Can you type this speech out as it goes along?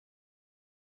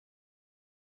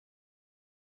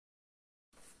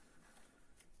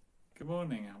Good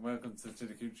morning and welcome to the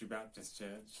Liturgy Baptist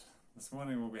Church. This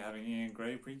morning we'll be having Ian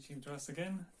Gray preaching to us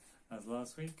again, as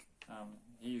last week.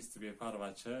 He used to be a part of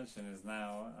our church and is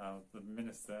now the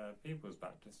minister at People's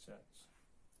Baptist Church.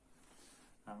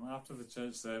 After the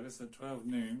church service at 12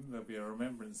 noon, there'll be a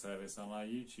remembrance service on our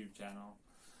YouTube channel,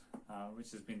 which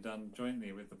has been done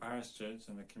jointly with the parish church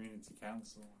and the community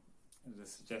council. It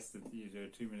is suggested that you do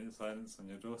a 2-minute silence on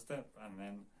your doorstep and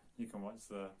then you can watch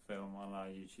the film on our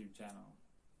YouTube channel.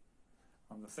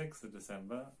 On the 6th of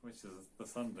December, which is the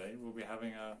Sunday, we'll be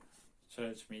having a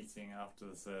church meeting after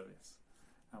the service.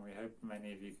 And we hope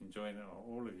many of you can join it, or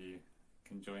all of you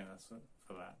can join us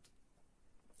for that.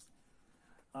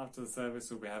 After the service,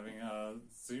 we'll be having a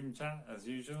Zoom chat as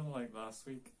usual, like last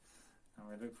week. And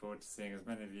we look forward to seeing as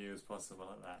many of you as possible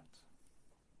at that.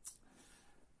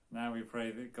 Now we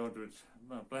pray that God would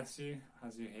bless you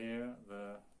as you hear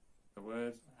the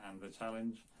word and the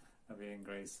challenge of Ian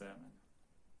Gray's sermon.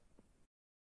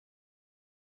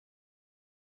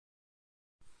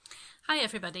 Hi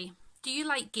everybody, do you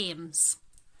like games?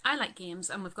 I like games,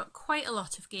 and we've got quite a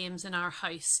lot of games in our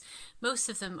house. Most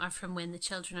of them are from when the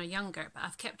children are younger, but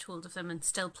I've kept hold of them and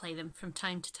still play them from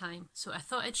time to time, so I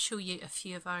thought I'd show you a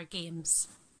few of our games.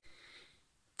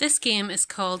 This game is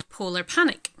called Polar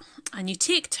Panic, and you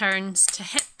take turns to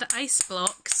hit the ice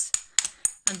blocks,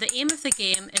 and the aim of the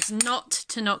game is not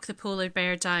to knock the polar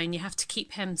bear down. You have to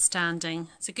keep him standing.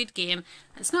 It's a good game.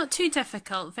 It's not too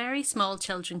difficult. Very small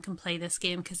children can play this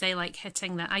game because they like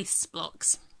hitting the ice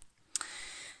blocks.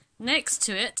 Next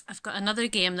to it, I've got another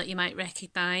game that you might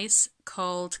recognise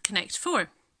called Connect 4.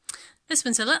 This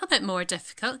one's a little bit more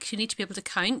difficult because you need to be able to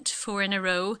count 4 in a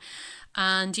row,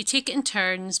 and you take it in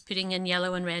turns putting in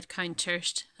yellow and red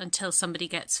counters until somebody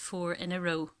gets 4 in a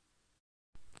row.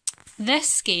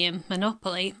 This game,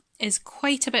 Monopoly, is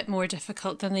quite a bit more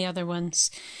difficult than the other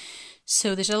ones.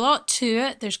 So there's a lot to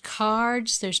it. There's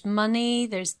cards, there's money,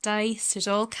 there's dice, there's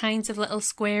all kinds of little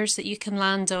squares that you can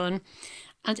land on.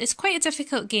 And it's quite a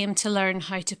difficult game to learn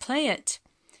how to play it.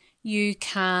 You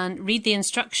can read the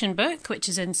instruction book, which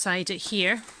is inside it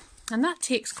here, and that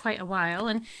takes quite a while.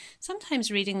 And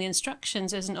sometimes reading the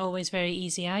instructions isn't always very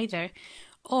easy either.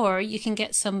 Or you can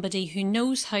get somebody who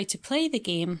knows how to play the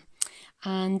game,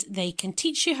 and they can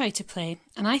teach you how to play.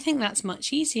 And I think that's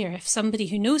much easier if somebody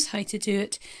who knows how to do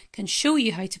it can show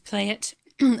you how to play it,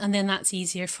 and then that's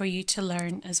easier for you to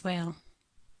learn as well.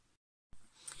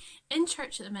 In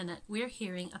church at the minute, we're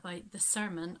hearing about the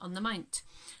Sermon on the Mount.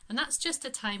 And that's just a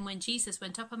time when Jesus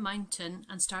went up a mountain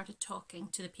and started talking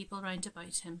to the people round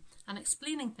about him and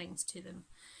explaining things to them.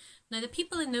 Now, the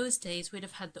people in those days would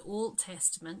have had the Old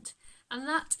Testament, and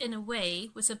that in a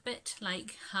way was a bit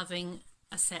like having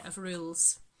a set of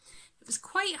rules. It was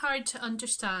quite hard to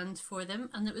understand for them,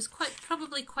 and it was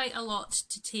probably quite a lot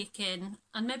to take in,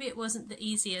 and maybe it wasn't the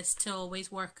easiest to always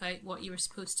work out what you were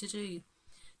supposed to do.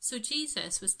 So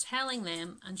Jesus was telling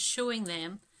them and showing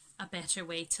them a better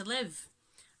way to live.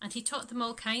 And he taught them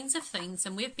all kinds of things,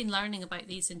 and we've been learning about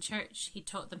these in church. He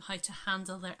taught them how to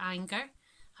handle their anger,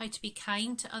 how to be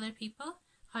kind to other people,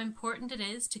 how important it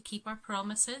is to keep our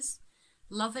promises,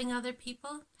 loving other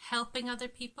people, helping other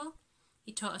people.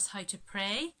 He taught us how to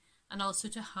pray and also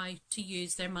how to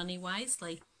use their money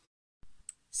wisely.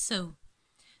 So,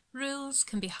 rules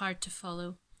can be hard to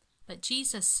follow, but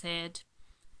Jesus said,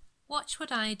 "Watch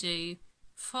what I do,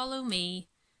 follow me,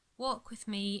 walk with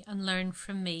me and learn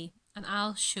from me, and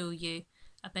I'll show you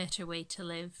a better way to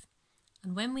live."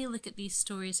 And when we look at these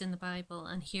stories in the Bible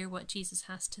and hear what Jesus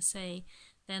has to say,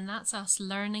 then that's us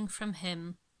learning from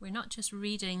him. We're not just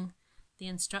reading the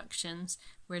instructions,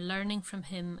 we're learning from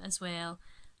him as well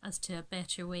as to a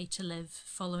better way to live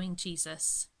following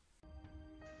Jesus.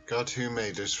 God, who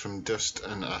made us from dust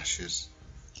and ashes,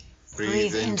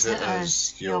 breathe into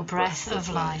us your breath of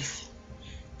life.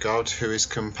 God, who is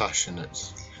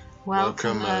compassionate,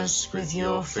 welcome us with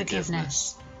your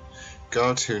forgiveness.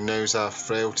 God, who knows our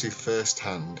frailty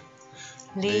firsthand,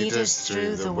 lead us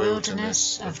through the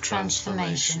wilderness of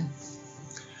transformation.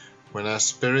 When our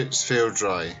spirits feel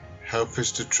dry, help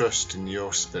us to trust in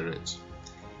your Spirit.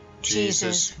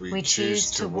 Jesus, we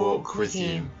choose to walk with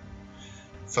you.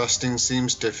 Fasting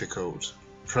seems difficult,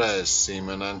 prayers seem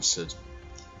unanswered.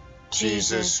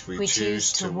 Jesus, we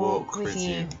choose to walk with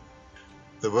you.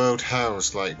 The world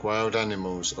howls like wild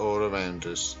animals all around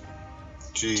us.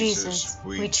 Jesus,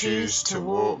 we choose to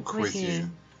walk with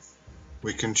you.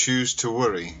 We can choose to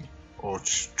worry or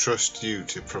trust you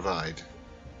to provide.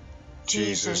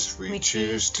 Jesus, we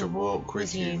choose to walk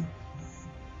with you.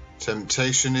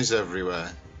 Temptation is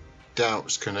everywhere.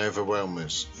 Doubts can overwhelm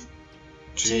us.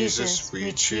 Jesus,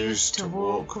 we choose to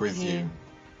walk with you.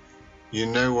 You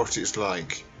know what it's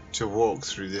like. to walk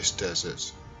through this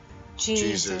desert.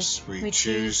 Jesus, we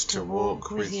choose to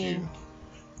walk with you.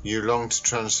 You long to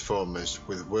transform us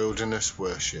with wilderness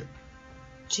worship.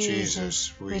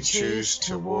 Jesus, we choose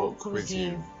to walk with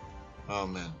you.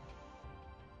 Amen.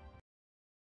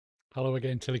 Hello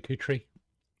again, Liturgy.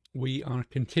 We are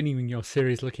continuing your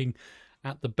series looking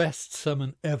at the best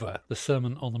sermon ever, the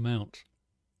Sermon on the Mount.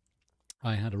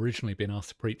 I had originally been asked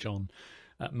to preach on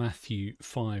Matthew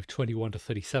 5:21 to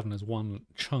 37 as one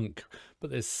chunk,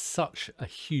 but there's such a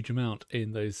huge amount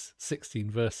in those 16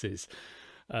 verses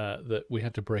that we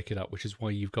had to break it up, which is why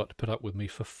you've got to put up with me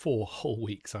for 4 whole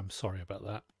weeks. I'm sorry about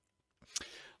that.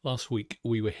 Last week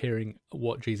we were hearing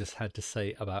what Jesus had to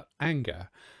say about anger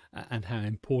and how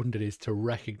important it is to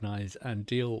recognize and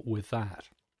deal with that.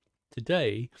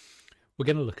 Today we're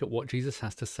going to look at what Jesus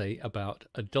has to say about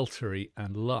adultery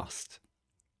and lust.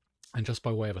 And just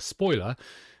by way of a spoiler,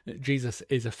 Jesus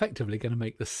is effectively going to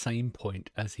make the same point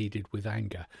as he did with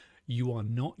anger. You are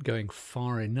not going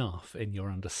far enough in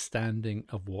your understanding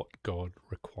of what God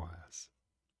requires.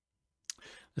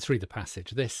 Let's read the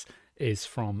passage. This is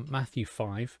from Matthew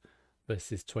 5,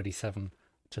 verses 27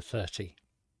 to 30.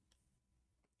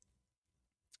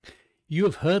 You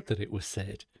have heard that it was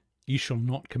said, "You shall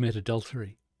not commit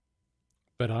adultery."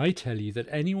 But I tell you that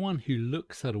anyone who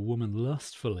looks at a woman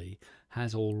lustfully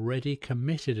has already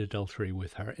committed adultery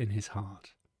with her in his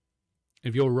heart.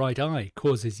 If your right eye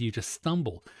causes you to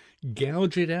stumble,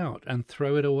 gouge it out and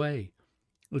throw it away.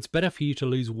 It's better for you to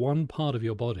lose one part of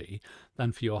your body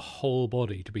than for your whole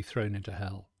body to be thrown into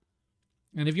hell.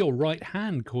 And if your right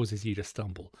hand causes you to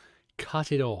stumble,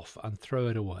 cut it off and throw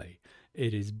it away.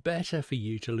 It is better for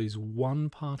you to lose one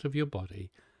part of your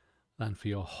body than for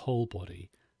your whole body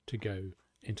to go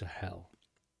into hell.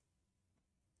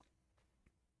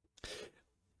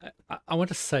 I want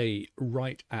to say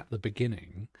right at the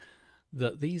beginning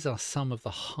that these are some of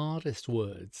the hardest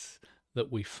words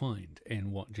that we find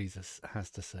in what Jesus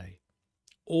has to say.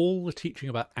 All the teaching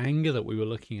about anger that we were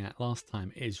looking at last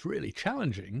time is really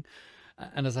challenging.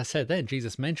 And as I said then,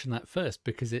 Jesus mentioned that first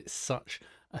because it's such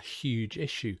a huge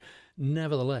issue.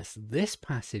 Nevertheless, this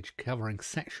passage covering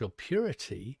sexual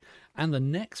purity and the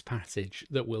next passage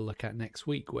that we'll look at next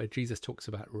week, where Jesus talks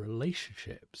about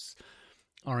relationships,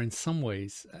 are in some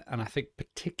ways, and I think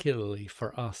particularly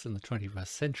for us in the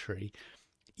 21st century,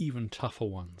 even tougher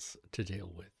ones to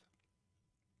deal with.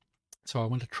 So I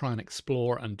want to try and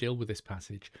explore and deal with this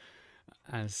passage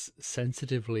as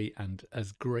sensitively and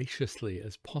as graciously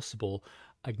as possible,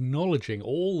 acknowledging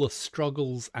all the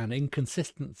struggles and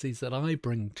inconsistencies that I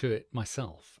bring to it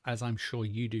myself, as I'm sure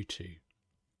you do too.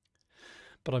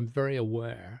 But I'm very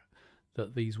aware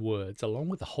that these words, along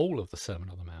with the whole of the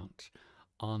Sermon on the Mount,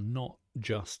 are not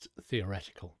just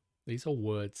theoretical. These are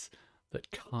words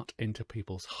that cut into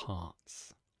people's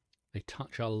hearts. They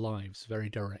touch our lives very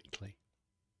directly.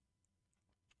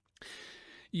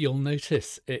 You'll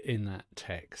notice in that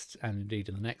text, and indeed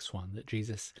in the next one, that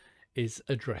Jesus is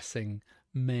addressing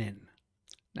men.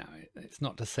 Now, it's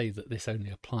not to say that this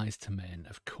only applies to men,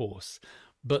 of course,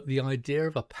 but the idea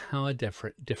of a power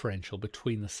differential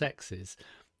between the sexes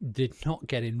did not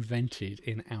get invented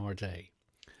in our day.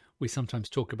 We sometimes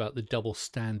talk about the double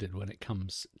standard when it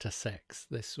comes to sex.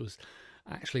 This was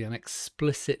actually an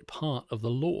explicit part of the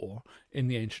law in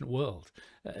the ancient world.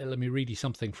 Let me read you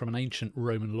something from an ancient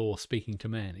Roman law speaking to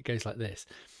men. It goes like this.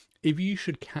 If you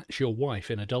should catch your wife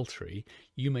in adultery,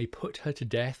 you may put her to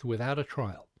death without a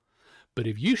trial. But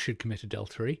if you should commit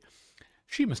adultery,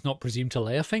 she must not presume to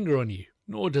lay a finger on you,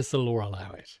 nor does the law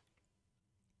allow it.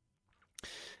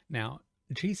 Now,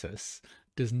 Jesus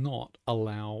does not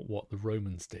allow what the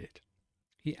Romans did.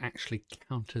 He actually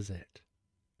counters it.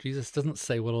 Jesus doesn't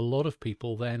say what a lot of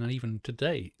people then and even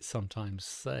today sometimes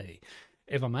say.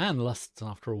 If a man lusts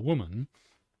after a woman,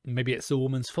 maybe it's the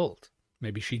woman's fault.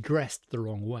 Maybe she dressed the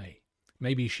wrong way.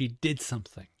 Maybe she did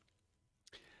something.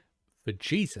 For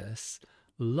Jesus,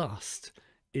 lust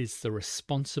is the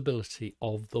responsibility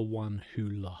of the one who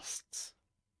lusts.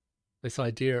 This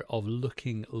idea of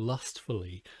looking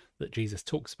lustfully that Jesus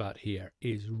talks about here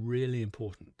is really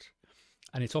important,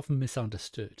 and it's often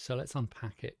misunderstood. So let's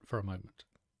unpack it for a moment.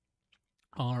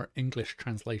 Our English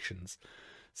translations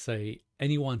say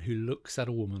anyone who looks at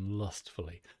a woman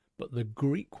lustfully, but the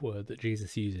Greek word that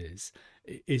Jesus uses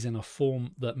is in a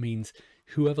form that means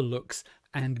whoever looks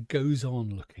and goes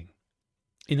on looking.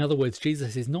 In other words,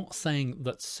 Jesus is not saying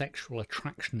that sexual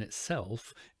attraction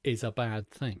itself is a bad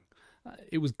thing.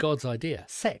 It was God's idea.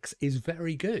 Sex is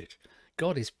very good.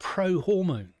 God is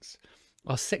pro-hormones.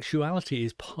 Our sexuality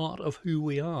is part of who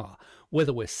we are,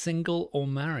 whether we're single or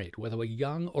married, whether we're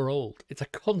young or old. It's a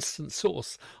constant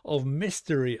source of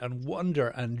mystery and wonder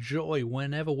and joy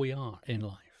whenever we are in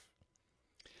life.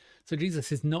 So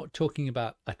Jesus is not talking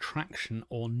about attraction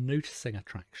or noticing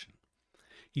attraction.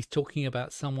 He's talking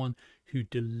about someone who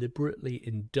deliberately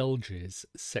indulges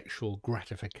sexual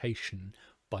gratification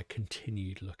by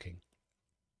continued looking.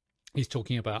 He's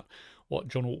talking about what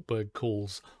John Ortberg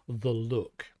calls the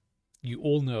look. You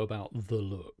all know about the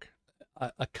look.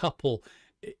 A couple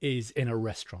is in a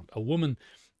restaurant. A woman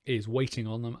is waiting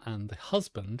on them and the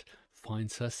husband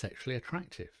finds her sexually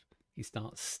attractive. He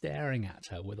starts staring at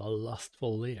her with a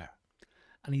lustful leer.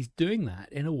 And he's doing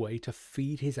that in a way to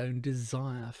feed his own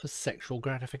desire for sexual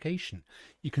gratification.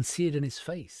 You can see it in his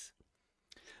face.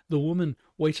 The woman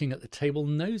waiting at the table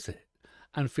knows it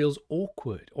and feels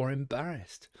awkward or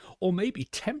embarrassed, or maybe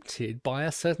tempted by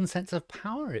a certain sense of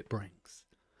power it brings.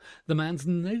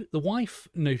 The wife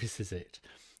notices it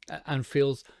and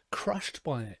feels crushed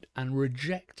by it and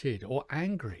rejected or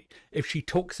angry. If she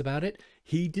talks about it,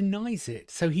 he denies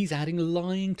it. So he's adding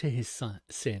lying to his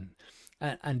sin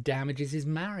and damages his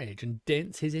marriage and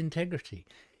dents his integrity.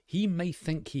 He may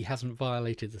think he hasn't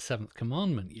violated the seventh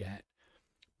commandment yet,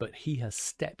 but he has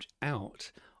stepped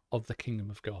out of the kingdom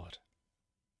of God.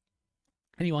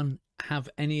 Anyone have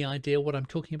any idea what I'm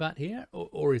talking about here?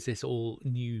 Or is this all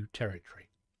new territory?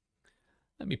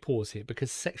 Let me pause here,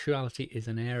 because sexuality is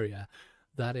an area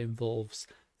that involves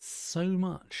so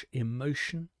much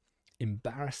emotion,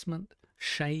 embarrassment,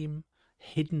 shame,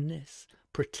 hiddenness,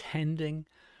 pretending.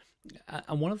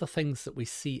 And one of the things that we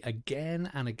see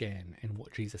again and again in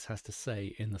what Jesus has to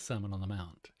say in the Sermon on the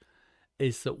Mount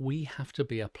is that we have to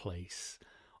be a place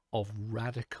of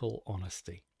radical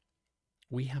honesty.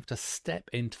 We have to step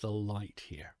into the light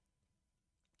here.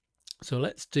 So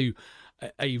let's do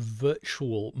a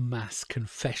virtual mass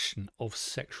confession of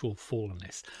sexual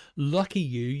fallenness. Lucky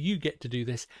you, you get to do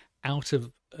this out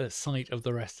of sight of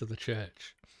the rest of the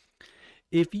church.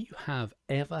 If you have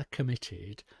ever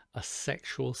committed a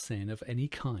sexual sin of any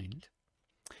kind,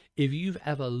 if you've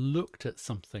ever looked at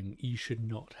something you should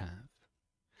not have,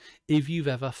 if you've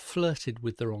ever flirted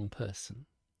with the wrong person,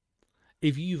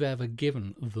 if you've ever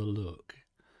given the look,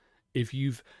 if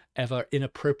you've ever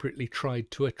inappropriately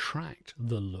tried to attract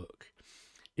the look,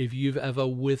 if you've ever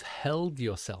withheld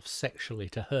yourself sexually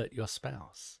to hurt your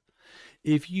spouse,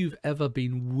 if you've ever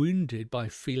been wounded by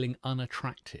feeling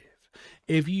unattractive,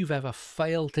 if you've ever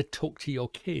failed to talk to your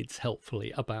kids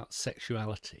helpfully about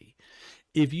sexuality,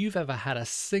 if you've ever had a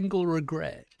single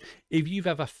regret, if you've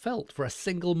ever felt for a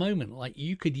single moment like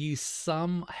you could use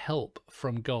some help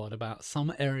from God about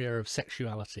some area of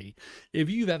sexuality, if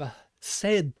you've ever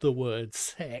said the word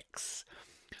sex,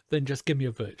 then just give me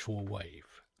a virtual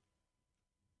wave.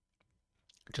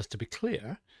 Just to be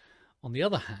clear, on the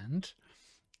other hand,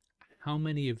 how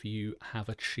many of you have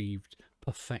achieved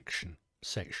perfection,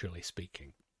 sexually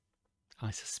speaking? I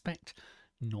suspect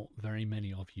not very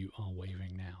many of you are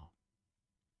waving now.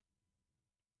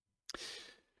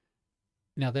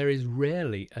 Now, there is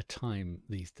rarely a time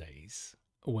these days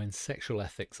when sexual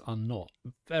ethics are not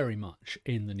very much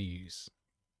in the news.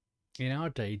 In our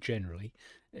day, generally,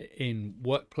 in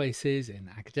workplaces, in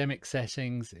academic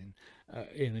settings,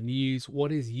 in the news,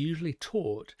 what is usually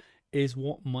taught is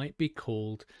what might be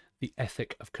called the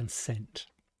ethic of consent.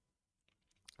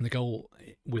 And the goal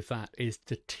with that is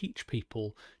to teach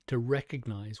people to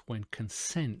recognize when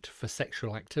consent for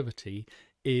sexual activity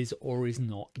is or is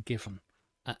not given,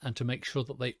 and to make sure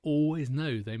that they always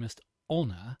know they must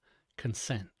honor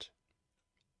consent.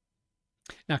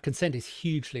 Now, consent is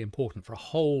hugely important for a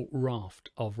whole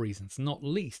raft of reasons, not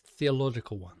least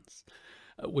theological ones,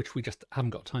 which we just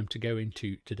haven't got time to go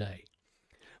into today.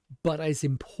 But as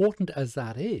important as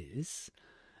that is,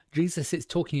 Jesus is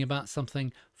talking about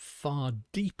something far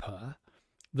deeper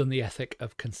than the ethic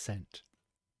of consent.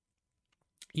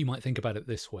 You might think about it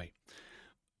this way.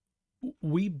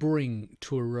 We bring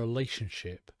to a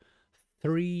relationship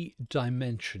 3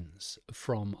 dimensions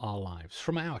from our lives,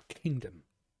 from our kingdom.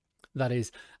 That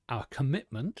is our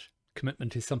commitment.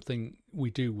 Commitment is something we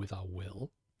do with our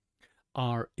will.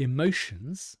 Our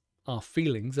emotions, our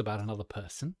feelings about another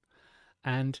person,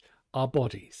 and our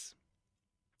bodies.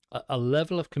 A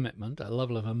level of commitment, a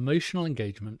level of emotional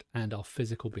engagement, and our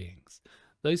physical beings.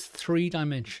 Those 3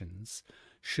 dimensions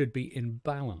should be in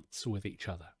balance with each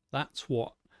other. That's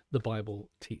what the Bible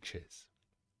teaches.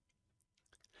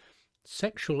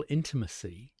 Sexual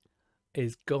intimacy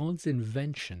is God's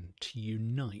invention to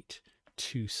unite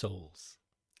 2 souls.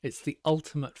 It's the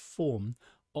ultimate form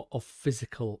of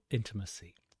physical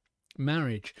intimacy.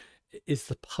 Marriage is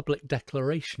the public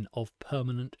declaration of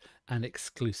permanent and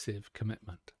exclusive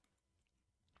commitment.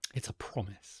 It's a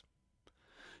promise.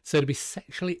 So to be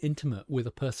sexually intimate with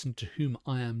a person to whom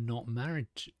I am not married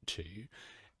to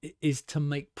is to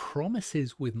make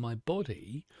promises with my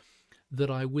body that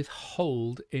I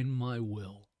withhold in my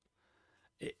will.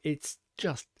 It's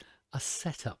just a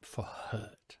setup for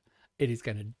hurt. It is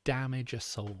going to damage a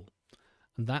soul.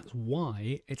 And that's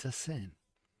why it's a sin.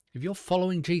 If you're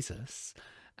following Jesus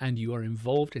and you are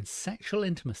involved in sexual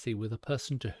intimacy with a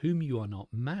person to whom you are not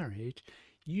married,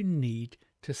 you need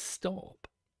to stop.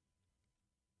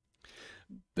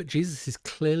 But Jesus is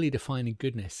clearly defining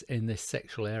goodness in this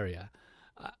sexual area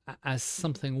as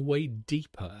something way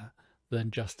deeper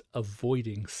than just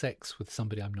avoiding sex with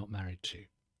somebody I'm not married to.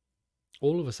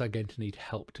 All of us are going to need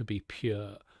help to be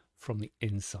pure from the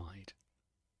inside.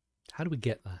 How do we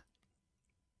get that?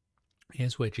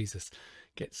 Here's where Jesus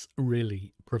gets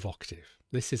really provocative.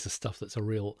 This is the stuff that's a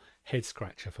real head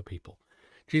scratcher for people.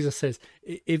 Jesus says,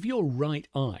 if your right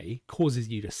eye causes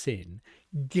you to sin,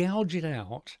 gouge it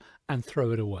out and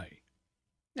throw it away.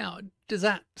 Now, does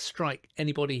that strike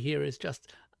anybody here as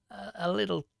just a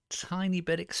little tiny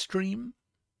bit extreme?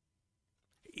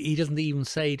 He doesn't even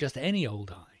say just any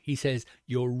old eye. He says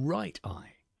your right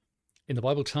eye. In the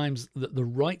Bible times, the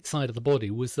right side of the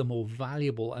body was the more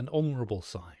valuable and honourable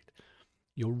side.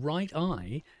 Your right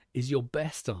eye is your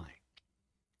best eye.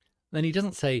 Then he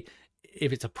doesn't say,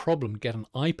 if it's a problem, get an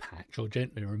eye patch or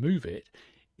gently remove it.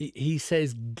 He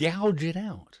says, gouge it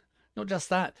out. Not just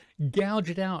that, gouge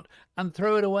it out and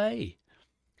throw it away.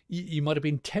 You might have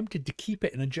been tempted to keep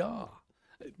it in a jar.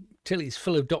 Tilly's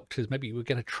full of doctors. Maybe we're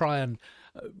going to try and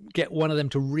get one of them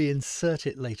to reinsert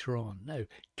it later on. No,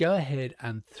 go ahead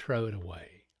and throw it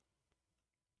away.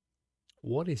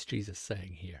 What is Jesus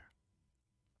saying here?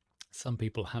 Some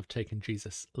people have taken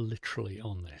Jesus literally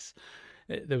on this.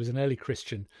 There was an early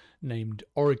Christian named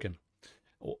Origen,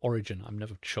 I'm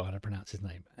never sure how to pronounce his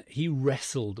name. He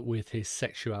wrestled with his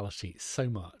sexuality so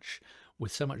much,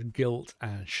 with so much guilt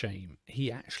and shame.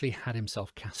 He actually had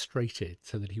himself castrated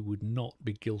so that he would not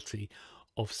be guilty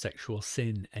of sexual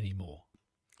sin anymore.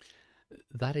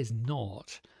 That is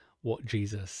not what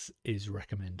Jesus is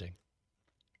recommending.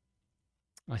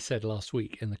 I said last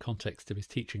week in the context of his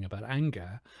teaching about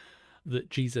anger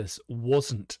that Jesus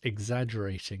wasn't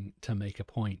exaggerating to make a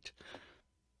point.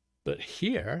 But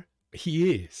here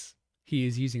he is. He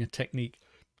is using a technique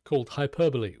called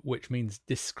hyperbole, which means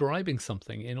describing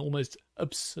something in almost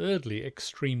absurdly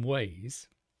extreme ways,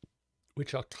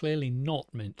 which are clearly not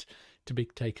meant to be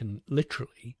taken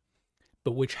literally,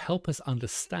 but which help us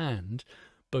understand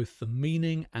both the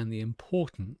meaning and the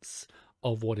importance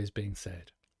of what is being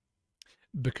said.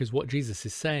 Because what Jesus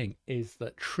is saying is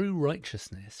that true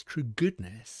righteousness, true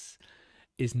goodness,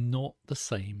 is not the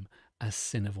same as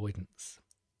sin avoidance.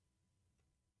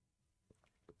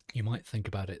 You might think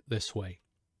about it this way.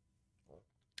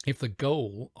 If the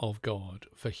goal of God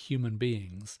for human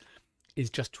beings is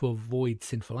just to avoid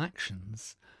sinful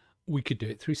actions, we could do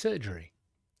it through surgery.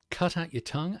 Cut out your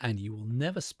tongue and you will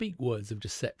never speak words of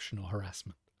deception or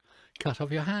harassment. Cut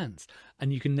off your hands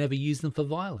and you can never use them for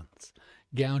violence.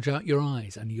 Gouge out your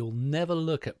eyes and you'll never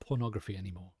look at pornography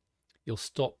anymore. You'll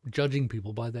stop judging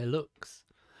people by their looks.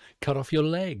 Cut off your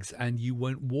legs and you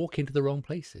won't walk into the wrong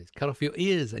places. Cut off your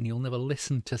ears and you'll never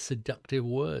listen to seductive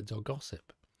words or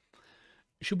gossip.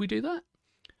 Should we do that?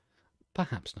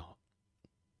 Perhaps not.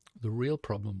 The real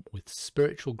problem with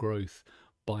spiritual growth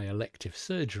by elective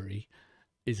surgery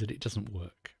is that it doesn't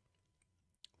work.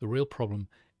 The real problem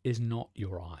is not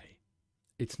your eye.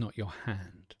 It's not your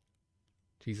hand.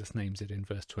 Jesus names it in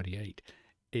verse 28.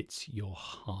 It's your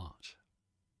heart.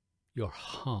 Your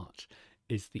heart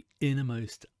is the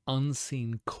innermost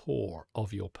unseen core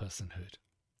of your personhood.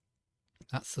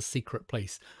 That's the secret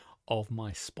place of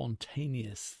my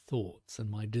spontaneous thoughts and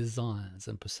my desires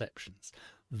and perceptions.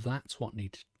 That's what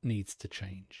needs to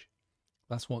change.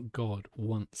 That's what God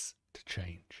wants to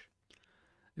change.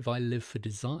 If I live for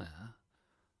desire,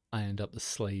 I end up the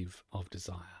slave of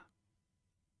desire.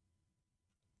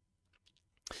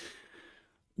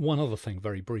 One other thing,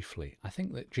 very briefly, I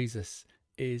think that Jesus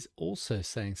is also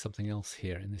saying something else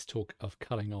here in this talk of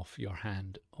cutting off your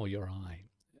hand or your eye,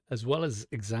 as well as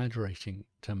exaggerating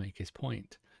to make his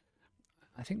point.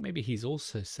 I think maybe he's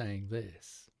also saying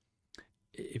this.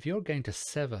 If you're going to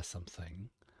sever something,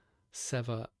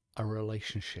 sever a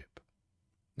relationship.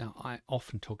 Now, I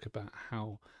often talk about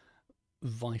how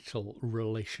vital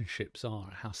relationships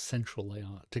are, how central they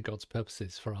are to God's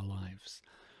purposes for our lives.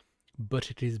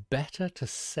 But it is better to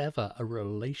sever a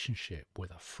relationship with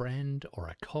a friend or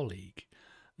a colleague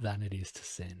than it is to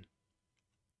sin.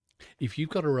 If you've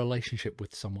got a relationship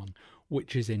with someone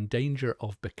which is in danger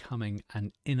of becoming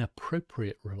an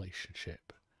inappropriate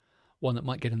relationship, one that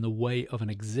might get in the way of an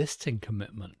existing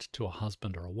commitment to a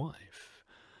husband or a wife,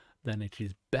 then it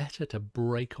is better to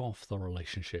break off the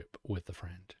relationship with the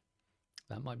friend.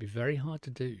 That might be very hard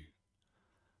to do,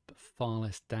 but far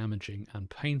less damaging and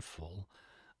painful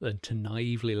than to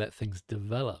naively let things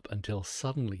develop until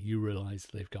suddenly you realize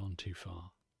they've gone too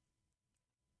far.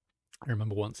 I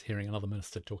remember once hearing another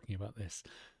minister talking about this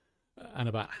and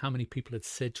about how many people had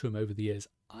said to him over the years,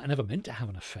 I never meant to have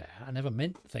an affair. I never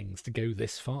meant things to go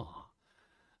this far.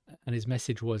 And his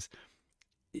message was,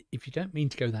 if you don't mean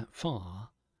to go that far,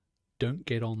 don't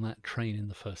get on that train in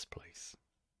the first place.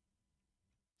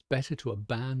 It's better to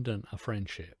abandon a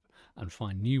friendship and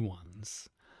find new ones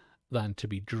than to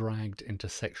be dragged into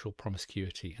sexual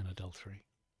promiscuity and adultery.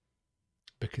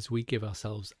 Because we give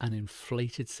ourselves an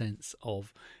inflated sense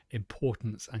of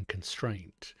importance and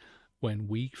constraint when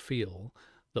we feel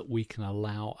that we can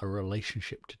allow a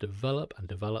relationship to develop and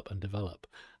develop and develop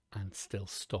and still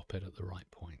stop it at the right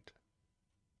point.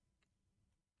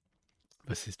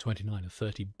 Verses 29 and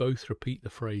 30 both repeat the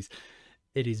phrase,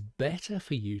 it is better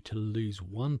for you to lose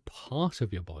one part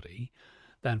of your body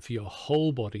than for your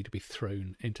whole body to be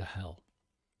thrown into hell.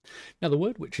 Now, the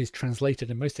word which is translated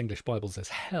in most English Bibles as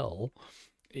hell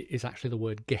is actually the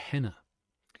word Gehenna.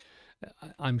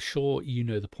 I'm sure you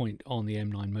know the point on the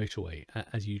M9 motorway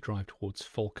as you drive towards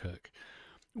Falkirk,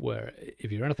 where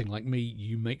if you're anything like me,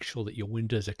 you make sure that your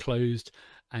windows are closed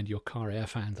and your car air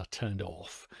fans are turned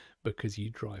off because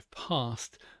you drive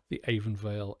past the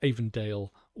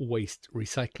Avondale waste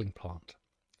recycling plant.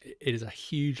 It is a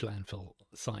huge landfill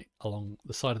site along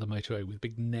the side of the motorway with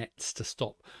big nets to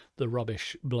stop the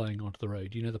rubbish blowing onto the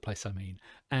road. You know the place I mean.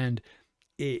 And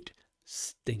it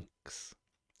stinks.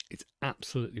 It's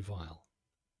absolutely vile.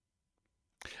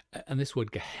 And this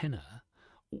word Gehenna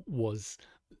was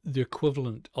the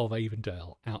equivalent of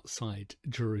Avondale outside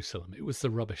Jerusalem. It was the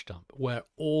rubbish dump where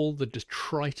all the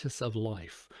detritus of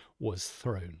life was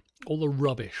thrown, all the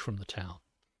rubbish from the town.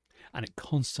 And it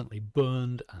constantly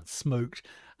burned and smoked,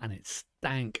 and it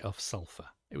stank of sulfur.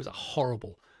 It was a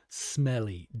horrible,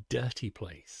 smelly, dirty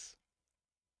place.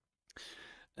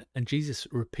 And Jesus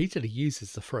repeatedly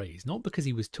uses the phrase, not because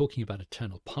he was talking about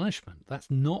eternal punishment.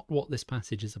 That's not what this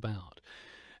passage is about.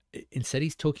 Instead,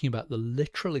 he's talking about the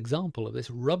literal example of this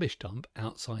rubbish dump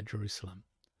outside Jerusalem.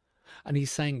 And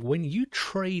he's saying, when you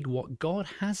trade what God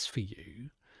has for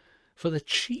you for the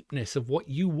cheapness of what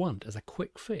you want as a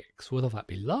quick fix, whether that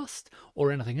be lust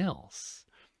or anything else,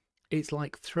 it's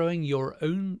like throwing your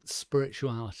own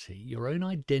spirituality, your own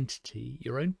identity,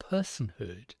 your own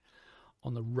personhood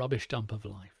on the rubbish dump of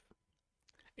life.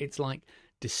 It's like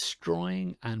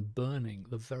destroying and burning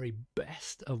the very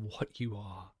best of what you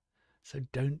are. So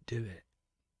don't do it.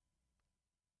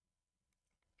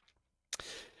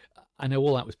 I know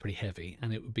all that was pretty heavy,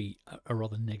 and it would be a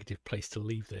rather negative place to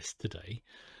leave this today.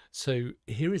 So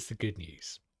here is the good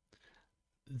news.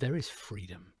 There is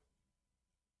freedom.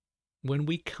 When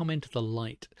we come into the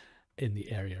light in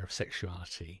the area of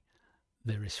sexuality,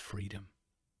 there is freedom.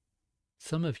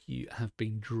 Some of you have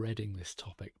been dreading this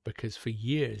topic because for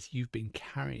years you've been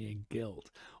carrying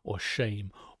guilt or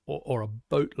shame or a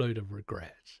boatload of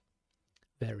regret.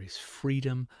 There is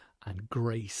freedom and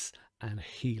grace and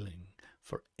healing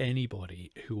for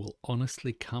anybody who will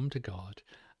honestly come to God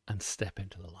and step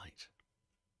into the light.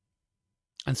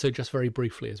 And so just very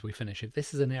briefly as we finish, if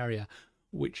this is an area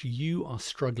which you are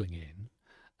struggling in,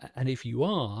 and if you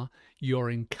are, you're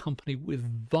in company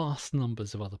with vast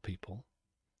numbers of other people,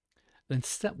 then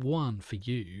step one for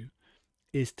you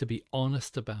is to be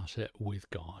honest about it with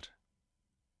God.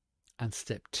 And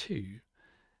step two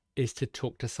is to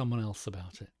talk to someone else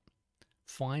about it.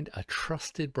 Find a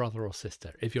trusted brother or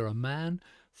sister. If you're a man,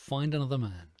 find another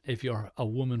man. If you're a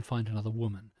woman, find another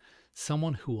woman.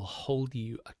 Someone who will hold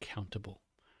you accountable.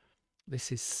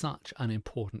 This is such an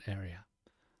important area.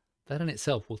 That in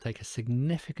itself will take a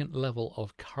significant level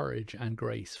of courage and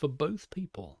grace for both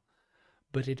people,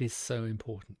 but it is so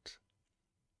important.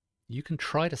 You can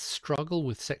try to struggle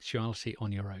with sexuality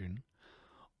on your own,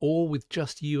 or with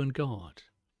just you and God,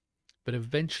 but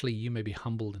eventually you may be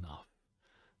humbled enough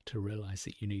to realize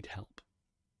that you need help,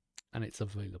 and it's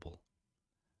available,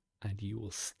 and you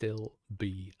will still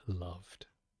be loved.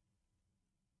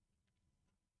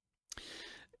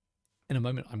 In a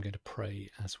moment, I'm going to pray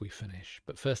as we finish.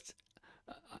 But first,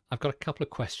 I've got a couple of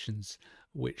questions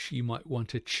which you might want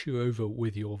to chew over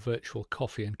with your virtual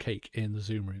coffee and cake in the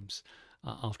Zoom rooms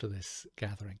after this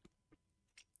gathering.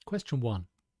 Question 1.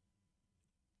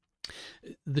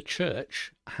 The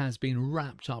church has been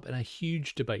wrapped up in a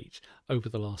huge debate over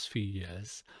the last few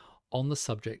years on the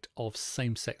subject of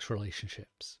same-sex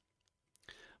relationships.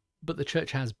 But the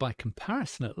church has, by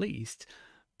comparison at least,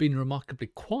 been remarkably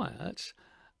quiet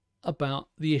about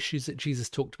the issues that Jesus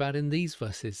talked about in these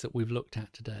verses that we've looked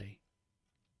at today.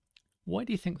 Why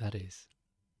do you think that is?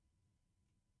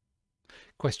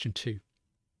 Question 2.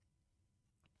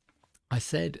 I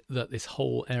said that this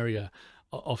whole area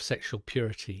of sexual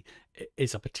purity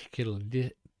is a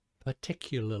particularly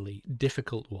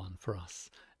difficult one for us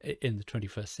in the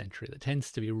 21st century, that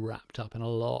tends to be wrapped up in a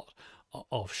lot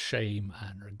of shame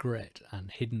and regret and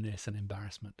hiddenness and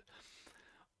embarrassment.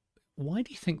 Why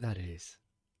do you think that is?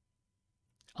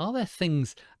 Are there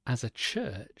things as a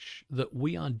church that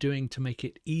we are doing to make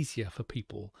it easier for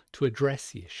people to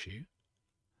address the issue?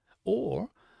 Or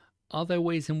are there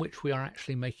ways in which we are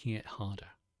actually making it harder?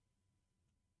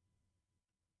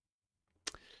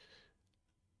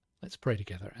 Let's pray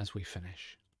together as we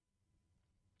finish.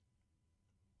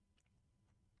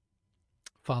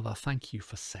 Father, thank you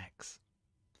for sex.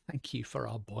 Thank you for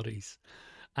our bodies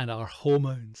and our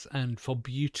hormones, and for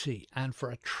beauty and for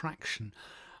attraction,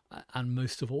 and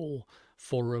most of all,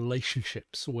 for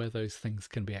relationships where those things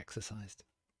can be exercised.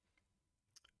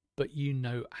 But you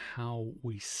know how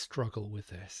we struggle with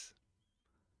this.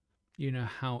 You know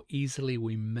how easily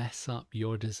we mess up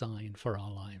your design for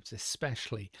our lives,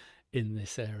 especially in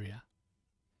this area.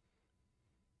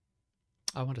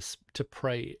 I want to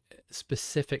pray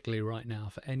specifically right now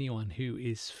for anyone who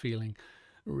is feeling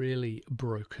really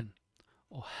broken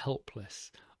or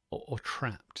helpless or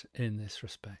trapped in this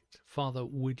respect. Father,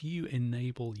 would you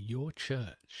enable your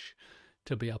church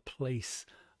to be a place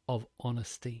of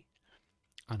honesty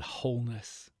and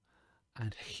wholeness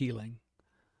and healing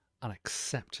and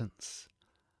acceptance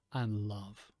and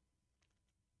love?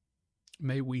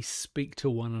 May we speak to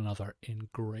one another in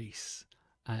grace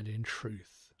and in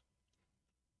truth.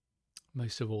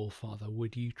 Most of all, Father,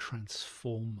 would you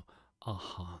transform our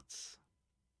hearts?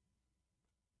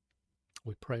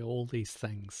 We pray all these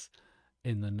things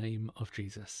in the name of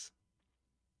Jesus.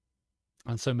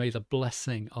 And so may the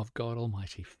blessing of God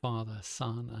Almighty, Father,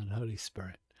 Son, and Holy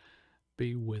Spirit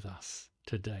be with us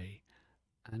today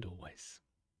and always.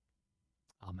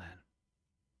 Amen.